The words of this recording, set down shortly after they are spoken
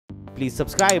please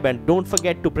subscribe and don't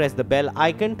forget to press the bell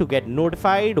icon to get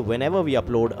notified whenever we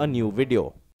upload a new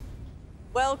video.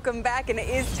 Welcome back, and it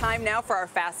is time now for our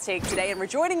Fast Take today. And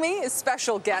rejoining me is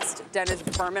special guest Dennis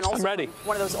Berman. Also I'm ready.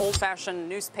 One of those old-fashioned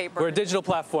newspapers. We're a digital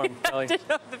platform, Kelly.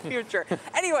 Digital of the future.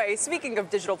 Anyway, speaking of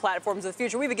digital platforms of the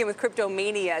future, we begin with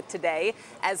cryptomania today,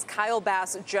 as Kyle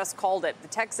Bass just called it. The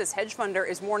Texas hedge funder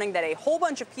is warning that a whole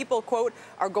bunch of people, quote,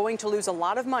 are going to lose a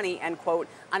lot of money, end quote,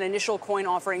 on initial coin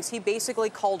offerings he basically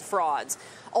called frauds.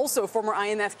 Also, former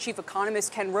IMF chief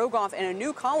economist Ken Rogoff in a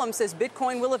new column says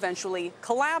Bitcoin will eventually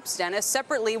collapse, Dennis.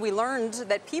 Separately, we learned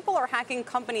that people are hacking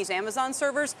companies' Amazon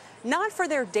servers, not for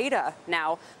their data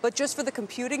now, but just for the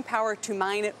computing power to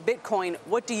mine Bitcoin.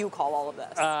 What do you call all of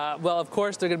this? Well, of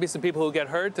course, there are going to be some people who get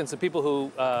hurt and some people who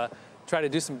try to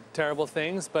do some terrible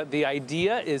things, but the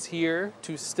idea is here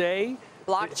to stay.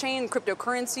 Blockchain,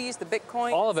 cryptocurrencies, the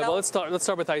Bitcoin. All of it. Well, let's start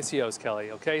with ICOs,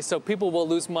 Kelly, okay? So people will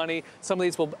lose money. Some of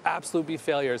these will absolutely be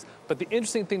failures. But the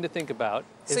interesting thing to think about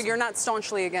is... So you're not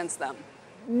staunchly against them?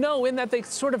 No, in that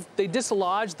they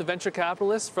dislodge the venture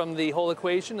capitalists from the whole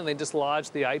equation, and they dislodge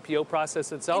the IPO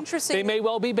process itself. Interesting. They may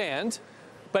well be banned.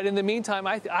 But in the meantime,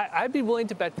 I'd be willing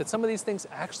to bet that some of these things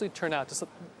actually turn out to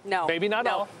no, maybe not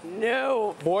all.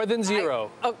 No. More than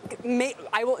zero.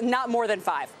 I will not more than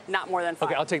 5. Not more than 5.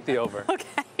 Okay, I'll take the over.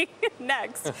 Okay.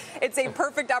 Next, it's a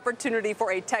perfect opportunity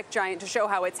for a tech giant to show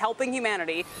how it's helping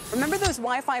humanity. Remember those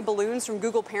Wi-Fi balloons from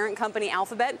Google parent company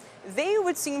Alphabet? They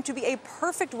would seem to be a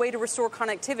perfect way to restore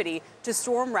connectivity to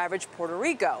storm-ravaged Puerto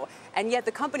Rico. And yet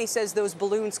the company says those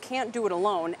balloons can't do it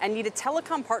alone and need a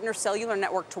telecom partner cellular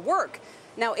network to work.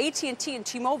 Now, AT&T and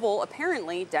T-Mobile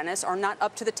apparently, Dennis, are not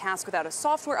up to the task without a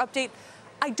software update.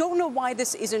 I don't know why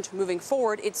this isn't moving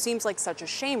forward. It seems like such a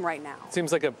shame right now.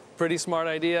 Seems like a pretty smart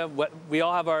idea. We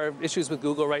all have our issues with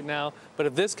Google right now, but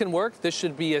if this can work, this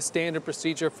should be a standard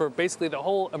procedure for basically the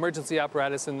whole emergency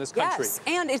apparatus in this country. Yes,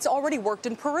 and it's already worked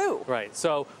in Peru. Right.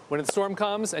 So when a storm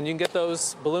comes and you can get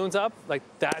those balloons up, like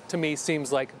that to me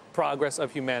seems like progress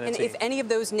of humanity. And if any of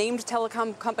those named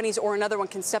telecom companies or another one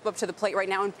can step up to the plate right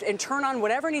now and turn on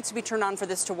whatever needs to be turned on for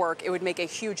this to work, it would make a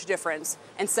huge difference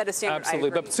and set a standard. Absolutely.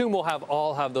 But soon we'll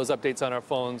all have those updates on our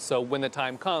phones, so when the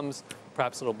time comes,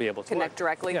 perhaps it'll be able to connect work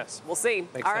directly. Yes. We'll see.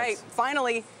 Makes all sense. right.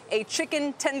 Finally, a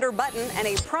chicken tender button and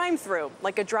a Prime through,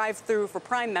 like a drive-through for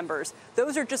Prime members.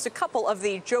 Those are just a couple of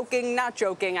the joking, not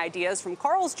joking ideas from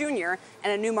Carl's Jr.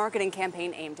 and a new marketing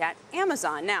campaign aimed at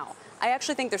Amazon. Now, I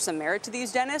actually think there's some merit to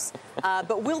these, Dennis,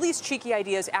 but will these cheeky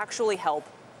ideas actually help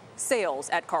sales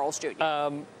at Carl's Jr.?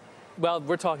 Well,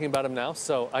 we're talking about them now,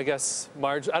 so I guess,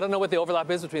 Marge, I don't know what the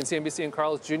overlap is between CNBC and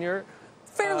Carl's Jr.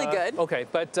 Fairly good. Okay,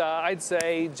 but I'd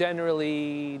say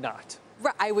generally not.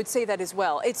 Right, I would say that as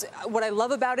well. It's what I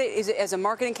love about it is as a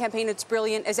marketing campaign, it's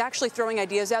brilliant. Is actually throwing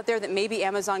ideas out there that maybe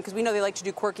Amazon, because we know they like to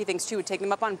do quirky things too, would take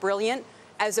them up on. Brilliant.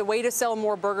 As a way to sell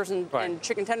more burgers and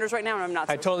chicken tenders right now, and I'm not.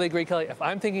 I totally agree, Kelly. If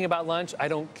I'm thinking about lunch, I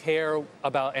don't care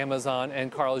about Amazon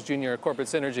and Carl's Jr. corporate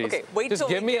synergies. Okay, just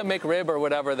give me a McRib or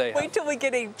whatever they have. Wait till we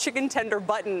get a chicken tender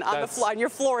button on on your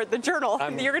floor at the Journal.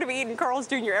 You're going to be eating Carl's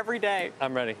Jr. every day.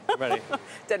 I'm ready. I'm ready.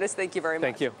 Dennis, thank you very much.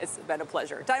 Thank you. It's been a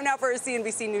pleasure. Time now for a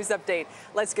CNBC News update.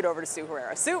 Let's get over to Sue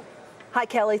Herrera. Sue. Hi,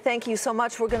 Kelly. Thank you so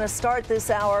much. We're going to start this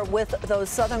hour with those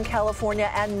Southern California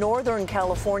and Northern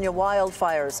California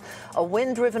wildfires. A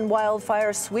wind-driven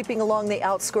wildfire sweeping along the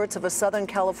outskirts of a Southern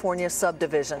California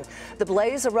subdivision. The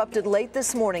blaze erupted late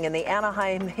this morning in the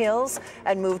Anaheim Hills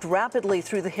and moved rapidly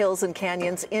through the hills and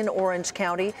canyons in Orange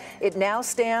County. It now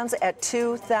stands at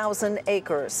 2,000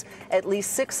 acres. At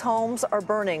least 6 homes are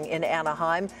burning in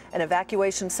Anaheim. An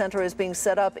evacuation center is being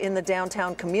set up in the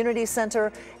downtown community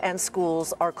center, and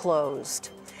schools are closed.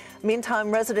 Meantime,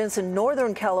 residents in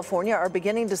Northern California are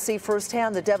beginning to see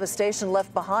firsthand the devastation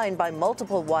left behind by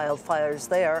multiple wildfires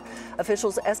there.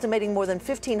 Officials estimating more than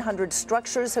 1,500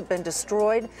 structures have been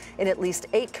destroyed in at least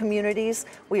 8 communities.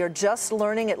 We are just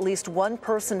learning at least 1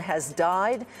 person has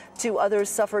died. 2 others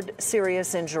suffered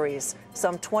serious injuries.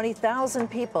 Some 20,000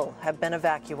 people have been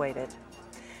evacuated.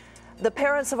 The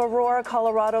parents of Aurora,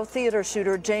 Colorado theater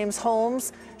shooter James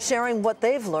Holmes sharing what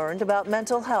they've learned about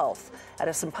mental health at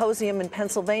a symposium in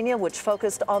Pennsylvania which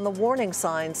focused on the warning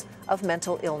signs of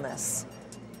mental illness.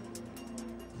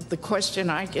 The question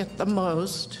I get the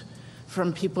most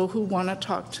from people who want to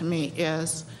talk to me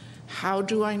is, how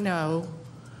do I know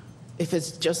if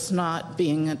it's just not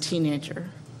being a teenager?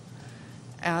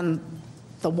 And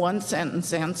the one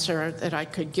sentence answer that I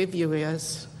could give you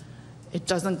is, it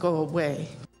doesn't go away.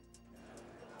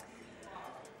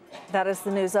 That is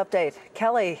the news update.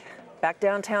 Kelly, back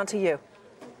downtown to you.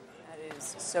 That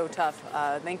is so tough.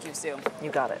 Thank you, Sue.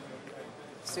 You got it.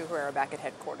 Sue Herrera back at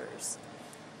headquarters.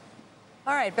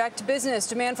 All right, back to business.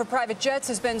 Demand for private jets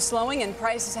has been slowing and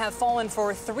prices have fallen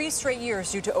for 3 straight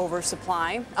years due to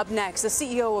oversupply. Up next, the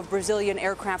CEO of Brazilian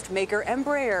aircraft maker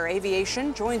Embraer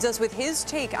Aviation joins us with his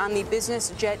take on the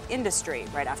business jet industry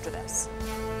right after this.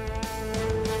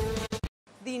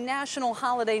 The national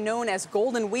holiday known as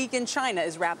Golden Week in China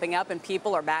is wrapping up and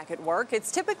people are back at work.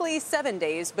 It's typically 7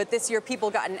 days, but this year people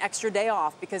got an extra day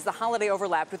off because the holiday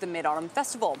overlapped with the Mid-Autumn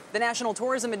Festival. The National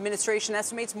Tourism Administration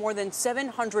estimates more than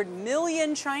 700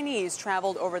 million Chinese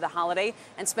traveled over the holiday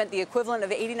and spent the equivalent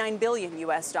of 89 billion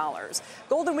US dollars.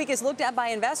 Golden Week is looked at by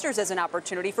investors as an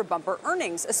opportunity for bumper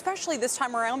earnings, especially this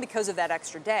time around because of that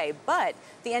extra day. But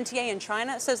the NTA in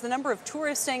China says the number of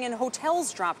tourists staying in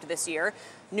hotels dropped this year.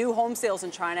 New home sales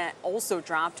in China also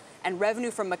dropped, and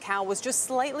revenue from Macau was just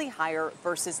slightly higher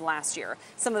versus last year.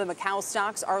 Some of the Macau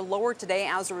stocks are lower today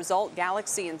as a result.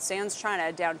 Galaxy and Sands China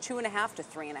down 2.5% to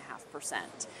 3.5%.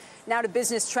 Now to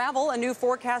business travel. A new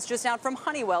forecast just out from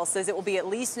Honeywell says it will be at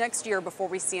least next year before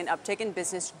we see an uptick in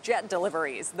business jet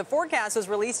deliveries. The forecast was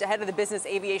released ahead of the Business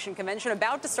Aviation Convention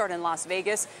about to start in Las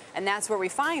Vegas, and that's where we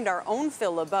find our own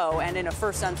Phil LeBeau. And in a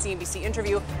First on CNBC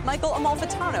interview, Michael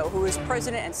Amalfitano, who is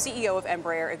president and CEO of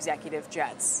Embraer Executive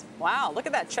Jets. Wow, look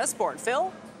at that chessboard,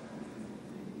 Phil.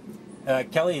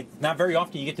 Kelly, not very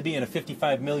often you get to be in a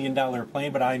 $55 million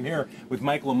plane, but I'm here with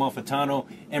Michael Amalfitano,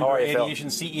 Embraer Aviation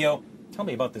CEO. Tell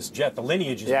me about this jet. The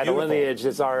lineage is beautiful. The lineage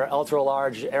is our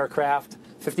ultra-large aircraft,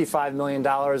 $55 million.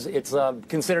 It's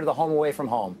considered the home away from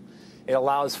home. It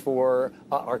allows for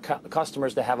our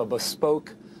customers to have a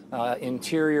bespoke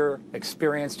interior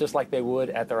experience just like they would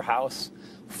at their house.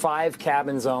 5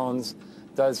 cabin zones,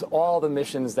 does all the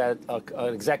missions that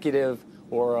an executive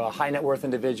or a high net worth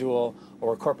individual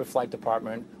or a corporate flight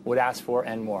department would ask for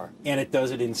and more. And it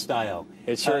does it in style.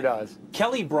 It sure does.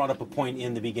 Kelly brought up a point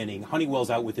in the beginning. Honeywell's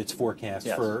out with its forecast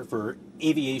for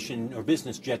aviation or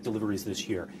business jet deliveries this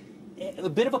year. A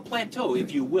bit of a plateau,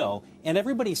 if you will. And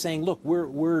everybody's saying, look,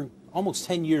 we're almost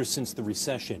 10 years since the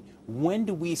recession. When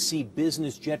do we see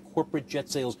business jet, corporate jet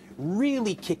sales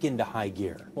really kick into high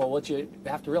gear? Well, what you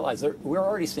have to realize, we're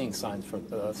already seeing signs for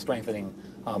the strengthening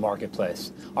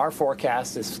marketplace. Our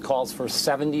forecast calls for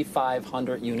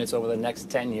 7,500 units over the next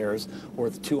 10 years,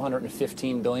 worth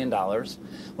 $215 billion.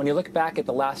 When you look back at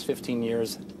the last 15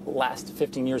 years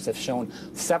have shown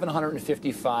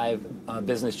 755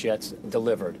 business jets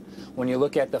delivered. When you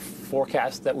look at the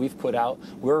forecast that we've put out,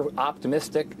 we're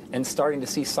optimistic and starting to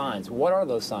see signs. What are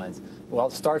those signs? Well,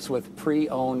 it starts with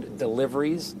pre-owned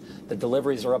deliveries. The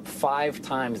deliveries are up 5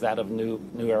 times that of new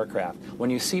aircraft. When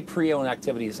you see pre-owned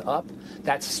activities up,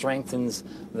 that strengthens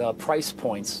the price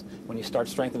points. When you start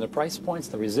strengthening the price points,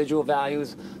 the residual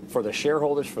values for the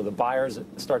shareholders, for the buyers, it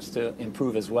starts to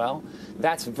improve as well.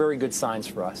 That's very good signs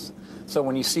for us. So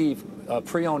when you see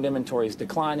pre-owned inventories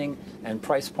declining and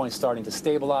price points starting to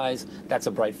stabilize, that's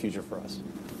a bright future for us.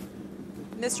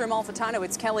 Mr. Amalfitano,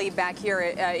 it's Kelly back here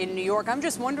in New York. I'm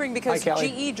just wondering because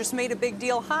GE just made a big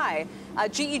deal.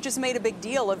 GE just made a big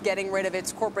deal of getting rid of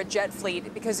its corporate jet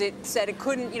fleet because it said it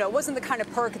couldn't, it wasn't the kind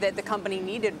of perk that the company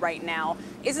needed right now.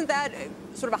 Isn't that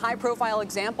sort of a high-profile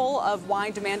example of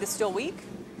why demand is still weak?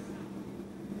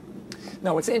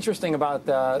 No, what's interesting about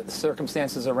the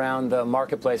circumstances around the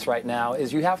marketplace right now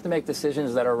is you have to make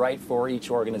decisions that are right for each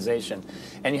organization.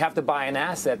 And you have to buy an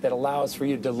asset that allows for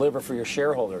you to deliver for your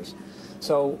shareholders.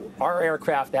 So our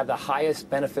aircraft have the highest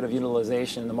benefit of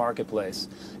utilization in the marketplace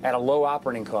at a low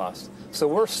operating cost. So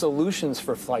we're solutions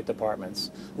for flight departments.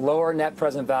 Lower net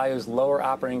present values, lower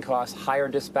operating costs, higher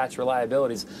dispatch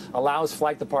reliabilities allows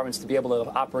flight departments to be able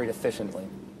to operate efficiently.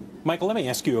 Michael, let me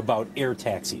ask you about air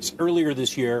taxis. Earlier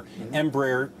this year,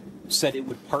 Embraer said it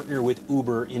would partner with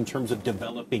Uber in terms of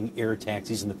developing air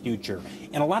taxis in the future.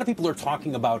 And a lot of people are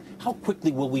talking about how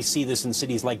quickly will we see this in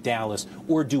cities like Dallas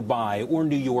or Dubai or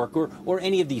New York or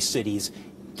any of these cities.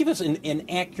 Give us an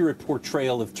accurate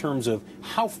portrayal of terms of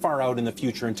how far out in the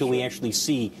future until we actually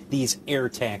see these air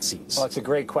taxis. Well, it's a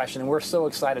great question, and we're so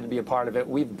excited to be a part of it.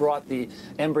 We've brought the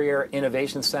Embraer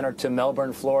Innovation Center to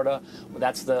Melbourne, Florida.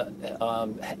 That's the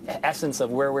essence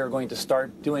of where we're going to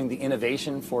start doing the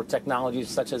innovation for technologies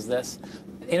such as this.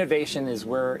 Innovation is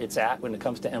where it's at when it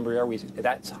comes to Embraer.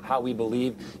 That's how we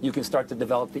believe you can start to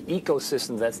develop the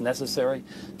ecosystem that's necessary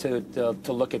to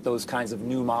look at those kinds of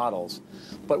new models.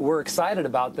 But we're excited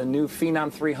about the new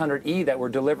Phenom 300E that we're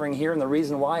delivering here, and the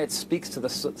reason why it speaks to the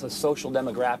social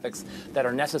demographics that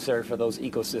are necessary for those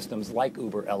ecosystems like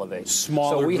Uber Elevate.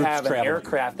 Smaller so we groups have an traveling.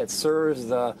 aircraft that serves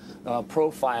the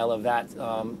profile of that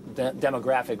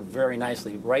demographic very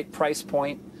nicely. Right price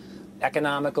point,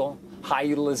 economical, high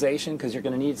utilization because you're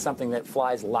going to need something that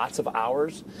flies lots of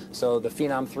hours. So the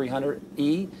Phenom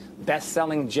 300E,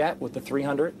 best-selling jet with the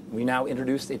 300. We now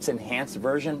introduced its enhanced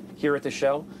version here at the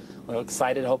show. We're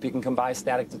excited. Hope you can come by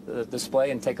static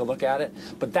display and take a look at it.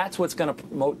 But that's what's going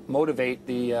to motivate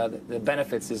the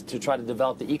benefits, is to try to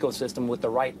develop the ecosystem with the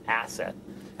right asset.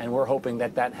 And we're hoping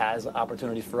that that has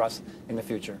opportunities for us in the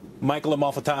future. Michael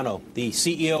Amalfitano, the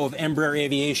CEO of Embraer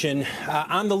Aviation.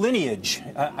 On the lineage,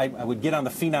 I would get on the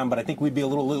Phenom, but I think we'd be a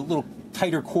little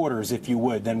tighter quarters, if you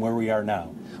would, than where we are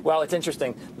now. Well, it's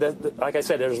interesting. Like I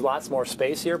said, there's lots more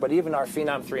space here, but even our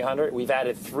Phenom 300, we've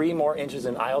added 3 more inches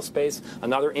in aisle space,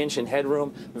 another inch in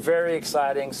headroom. Very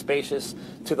exciting, spacious,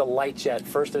 to the light jet,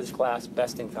 first of its class,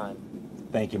 best in kind.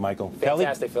 Thank you, Michael.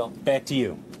 Fantastic, Kelly, Phil. Back to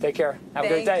you. Take care. Have a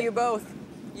great day. Thank you both.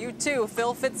 You too.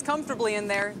 Phil fits comfortably in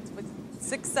there. With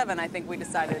 6'7", I think we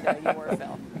decided you were,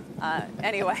 Phil.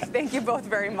 Anyway, thank you both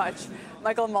very much.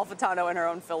 Michael Amalfitano and our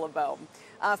own Phil LeBeau.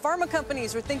 Pharma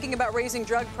companies are thinking about raising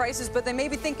drug prices, but they may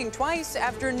be thinking twice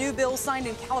after a new bill signed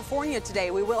in California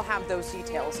today. We will have those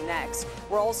details next.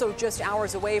 We're also just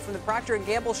hours away from the Procter &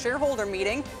 Gamble shareholder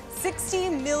meeting.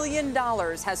 $60 million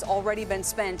has already been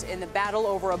spent in the battle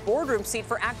over a boardroom seat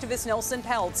for activist Nelson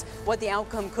Peltz. What the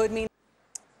outcome could mean.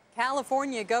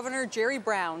 California Governor Jerry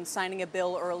Brown signing a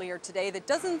bill earlier today that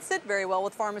doesn't sit very well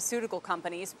with pharmaceutical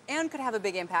companies and could have a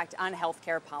big impact on health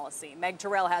care policy. Meg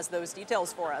Terrell has those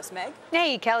details for us. Meg?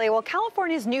 Hey, Kelly. Well,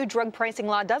 California's new drug pricing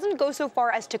law doesn't go so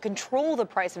far as to control the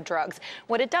price of drugs.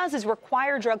 What it does is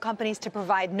require drug companies to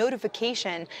provide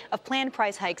notification of planned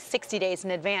price hikes 60 days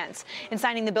in advance. In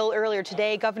signing the bill earlier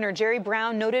today, Governor Jerry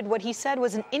Brown noted what he said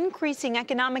was an increasing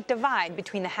economic divide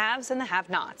between the haves and the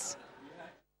have-nots.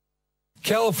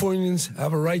 Californians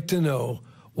have a right to know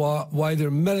why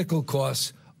their medical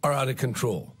costs are out of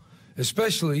control,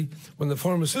 especially when the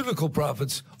pharmaceutical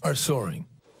profits are soaring.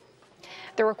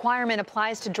 The requirement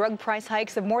applies to drug price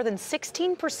hikes of more than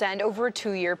 16% over a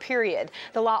 2-year period.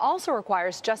 The law also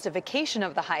requires justification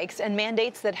of the hikes and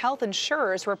mandates that health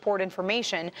insurers report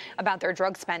information about their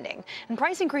drug spending. And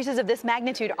price increases of this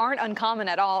magnitude aren't uncommon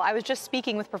at all. I was just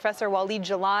speaking with Professor Walid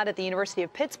Jalad at the University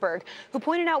of Pittsburgh, who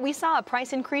pointed out we saw a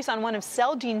price increase on one of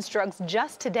Celgene's drugs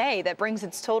just today that brings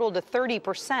its total to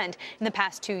 30% in the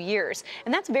past 2 years.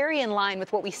 And that's very in line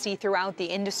with what we see throughout the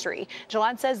industry.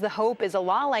 Jalad says the hope is a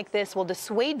law like this will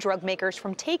dissuade drug makers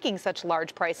from taking such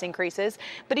large price increases,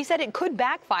 but he said it could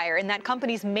backfire and that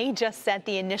companies may just set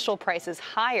the initial prices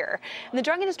higher. And the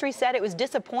drug industry said it was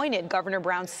disappointed Governor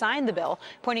Brown signed the bill,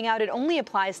 pointing out it only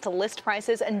applies to list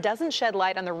prices and doesn't shed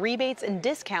light on the rebates and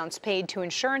discounts paid to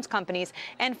insurance companies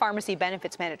and pharmacy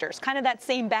benefits managers. Kind of that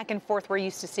same back and forth we're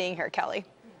used to seeing here, Kelly.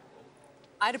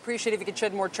 I'd appreciate if you could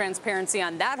shed more transparency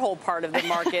on that whole part of the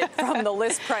market from the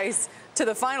list price to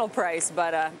the final price,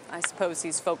 but I suppose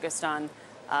he's focused on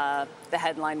the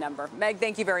headline number. Meg,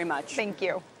 thank you very much. Thank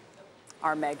you.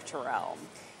 Our Meg Terrell.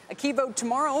 A key vote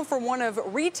tomorrow for one of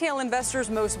retail investors'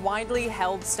 most widely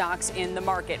held stocks in the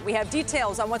market. We have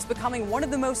details on what's becoming one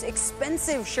of the most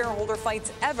expensive shareholder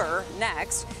fights ever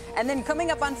next. And then coming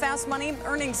up on Fast Money,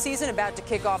 earnings season about to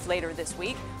kick off later this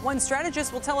week. One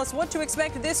strategist will tell us what to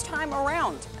expect this time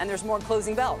around. And there's more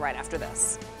Closing Bell right after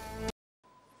this.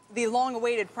 The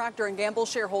long-awaited Procter & Gamble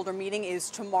shareholder meeting is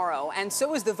tomorrow, and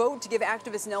so is the vote to give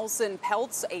activist Nelson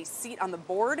Peltz a seat on the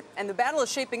board. And the battle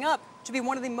is shaping up to be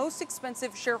one of the most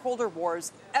expensive shareholder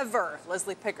wars ever.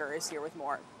 Leslie Picker is here with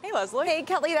more. Hey, Leslie. Hey,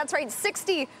 Kelly, that's right.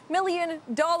 $60 million.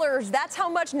 That's how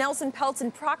much Nelson Peltz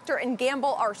and Procter &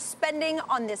 Gamble are spending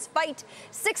on this fight.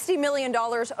 $60 million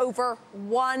over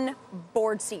one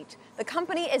board seat. The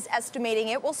company is estimating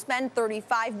it will spend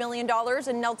 $35 million,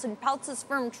 and Nelson Peltz's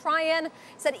firm Trian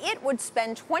said it would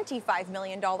spend $25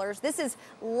 million. This is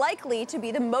likely to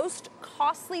be the most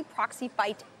costly proxy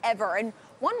fight ever. And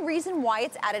one reason why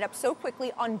it's added up so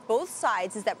quickly on both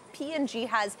sides is that P&G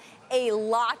has a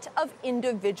lot of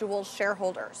individual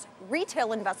shareholders.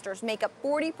 Retail investors make up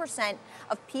 40%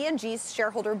 of P&G's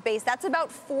shareholder base. That's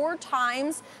about 4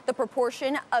 times the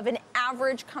proportion of an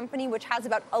average company, which has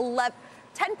about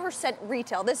 10%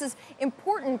 retail. This is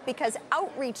important because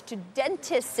outreach to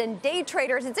dentists and day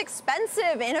traders, it's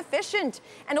expensive, inefficient,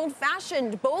 and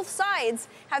old-fashioned. Both sides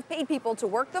have paid people to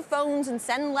work the phones and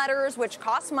send letters, which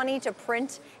cost money to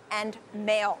print and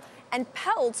mail. And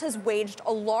Peltz has waged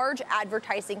a large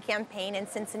advertising campaign in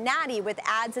Cincinnati with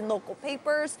ads in local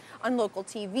papers, on local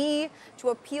TV, to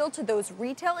appeal to those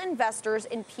retail investors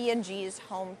in P&G's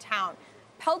hometown.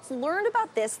 Peltz learned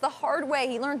about this the hard way.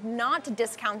 He learned not to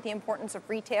discount the importance of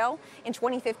retail. In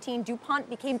 2015,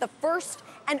 DuPont became the first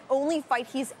and only fight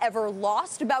he's ever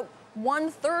lost. About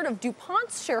 1/3 of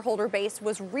DuPont's shareholder base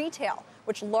was retail,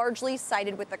 which largely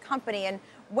sided with the company. And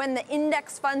When the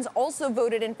index funds also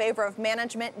voted in favor of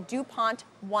management, DuPont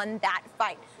won that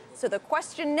fight. So the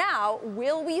question now,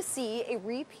 will we see a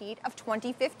repeat of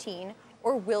 2015?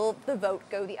 Or will the vote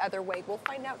go the other way? We'll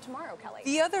find out tomorrow, Kelly.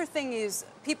 The other thing is,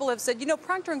 people have said, you know,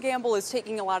 Procter & Gamble is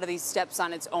taking a lot of these steps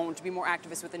on its own to be more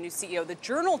activist with the new CEO. The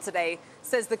Journal today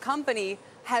says the company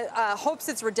hopes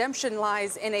its redemption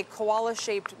lies in a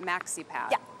koala-shaped maxi pad.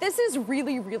 Yeah, this is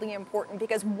really, really important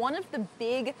because one of the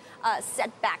big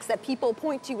setbacks that people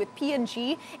point to with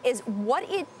P&G is what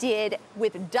it did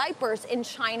with diapers in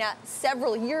China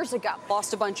several years ago.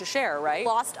 Lost a bunch of share, right?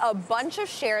 Lost a bunch of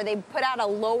share. They put out a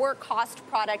lower cost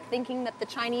product thinking that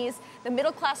the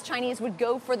middle-class Chinese would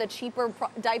go for the cheaper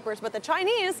diapers, but the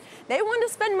Chinese, they wanted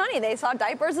to spend money. They saw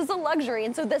diapers as a luxury,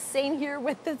 and so the same here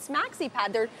with this maxi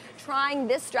pad. They're trying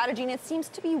this strategy, and it seems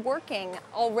to be working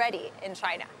already in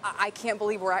China. I can't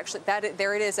believe we're actually,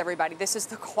 there it is, everybody. This is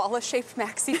the koala-shaped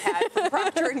maxi pad from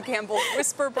Procter & Gamble's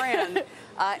Whisper brand,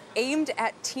 aimed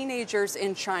at teenagers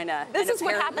in China. This is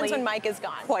what happens when Mike is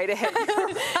gone. Quite a hit.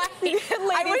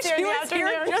 I wish he was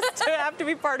here just to have to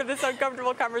be part of this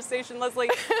uncomfortable conversation, Leslie.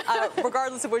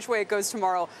 Regardless of which way it goes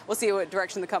tomorrow, we'll see what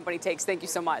direction the company takes. Thank you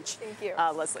so much. Thank you.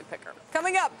 Leslie Picker.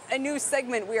 Coming up, a new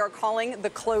segment we are calling The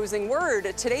Closing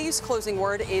Word. Today's closing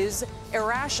word is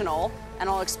irrational, and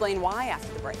I'll explain why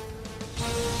after the break.